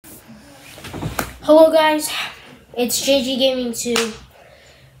Hello guys, it's JG Gaming 2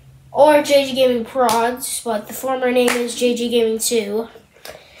 or JG Gaming Prods, but the former name is JG Gaming 2.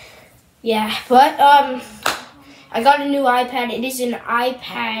 Yeah, but I got a new iPad. It is an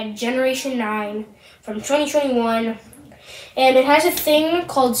iPad Generation 9 from 2021, and it has a thing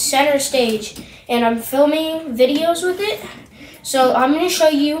called Center Stage, and I'm filming videos with it. So I'm going to show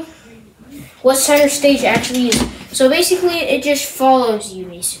you what Center Stage actually is. So basically, it just follows you,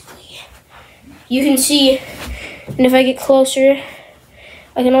 basically. You can see, and if I get closer,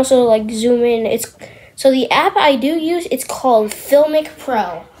 I can also like zoom in. So the app I do use, it's called Filmic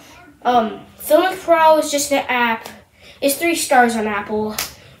Pro. Filmic Pro is just an app. It's 3 stars on Apple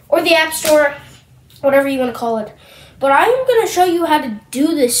or the App Store, whatever you want to call it. But I'm gonna show you how to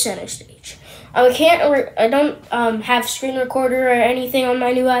do this Center Stage. I don't have screen recorder or anything on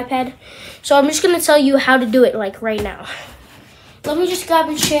my new iPad, so I'm just gonna tell you how to do it like right now. Let me just grab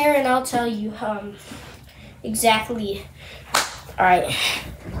a chair and I'll tell you exactly. Alright.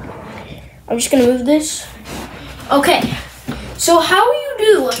 I'm just going to move this. Okay. So how you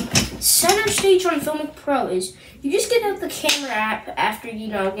do Center Stage on Filmic Pro is you just get out the camera app after you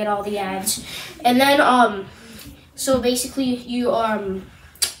get all the ads. And then so basically you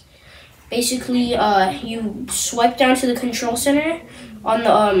you swipe down to the control center on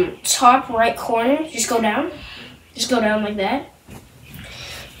the top right corner. Just go down. Just go down like that.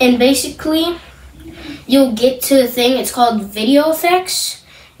 And basically, you'll get to the thing, it's called Video Effects.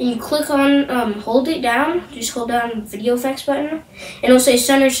 And you click on, hold it down, just hold down Video Effects button. And it'll say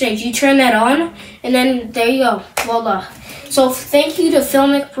Center Stage. You turn that on, and then there you go, voila. So thank you to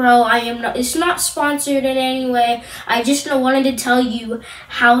Filmic Pro. It's not sponsored in any way. I just wanted to tell you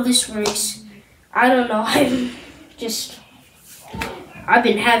how this works. I don't know, I've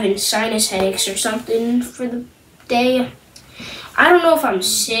been having sinus headaches or something for the day. I don't know if I'm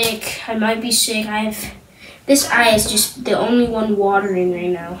sick. I might be sick. This eye is just the only one watering right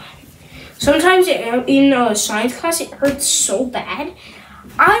now. Sometimes in science class it hurts so bad.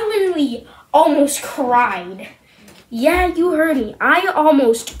 I literally almost cried. Yeah, you heard me. I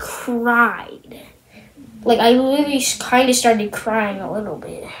almost cried. Like I literally kind of started crying a little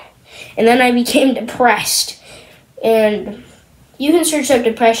bit. And then I became depressed. And you can search up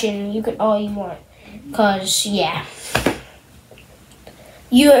depression. You can all you want. Cause yeah.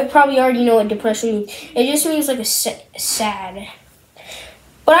 You probably already know what depression means. It just means like a sad.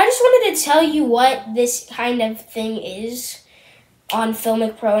 But I just wanted to tell you what this kind of thing is on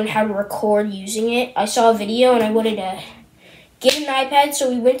Filmic Pro and how to record using it. I saw a video and I wanted to get an iPad, so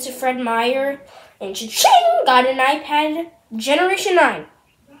we went to Fred Meyer and cha-ching, got an iPad Generation 9.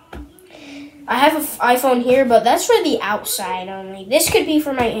 I have an iPhone here, but that's for the outside only. This could be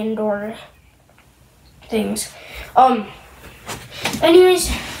for my indoor things. Anyways,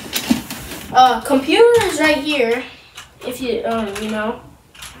 computer is right here. If you,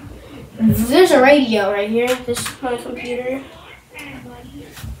 there's a radio right here. This is my computer.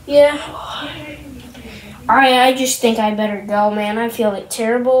 Yeah. Alright, I just think I better go, man. I feel like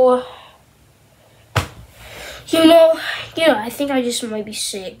terrible. I think I just might be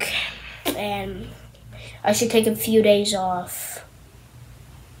sick. And I should take a few days off.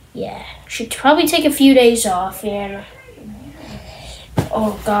 Yeah, should probably take a few days off, and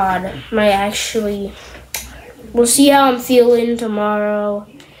oh God, we'll see how I'm feeling tomorrow.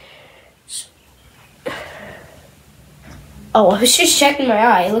 Oh, I was just checking my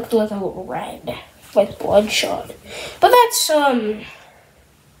eye. It looked like a little red, like bloodshot. But that's, dude,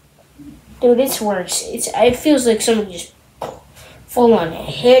 it's worse. It feels like somebody just full on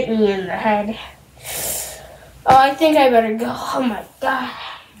hit me in the head. Oh, I think I better go. Oh my God.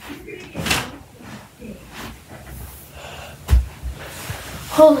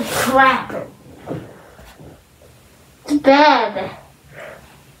 Holy crap. It's bad.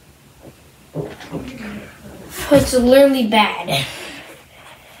 It's literally bad.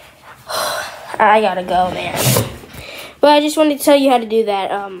 I gotta go, man. But I just wanted to tell you how to do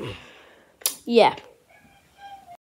that. Yeah.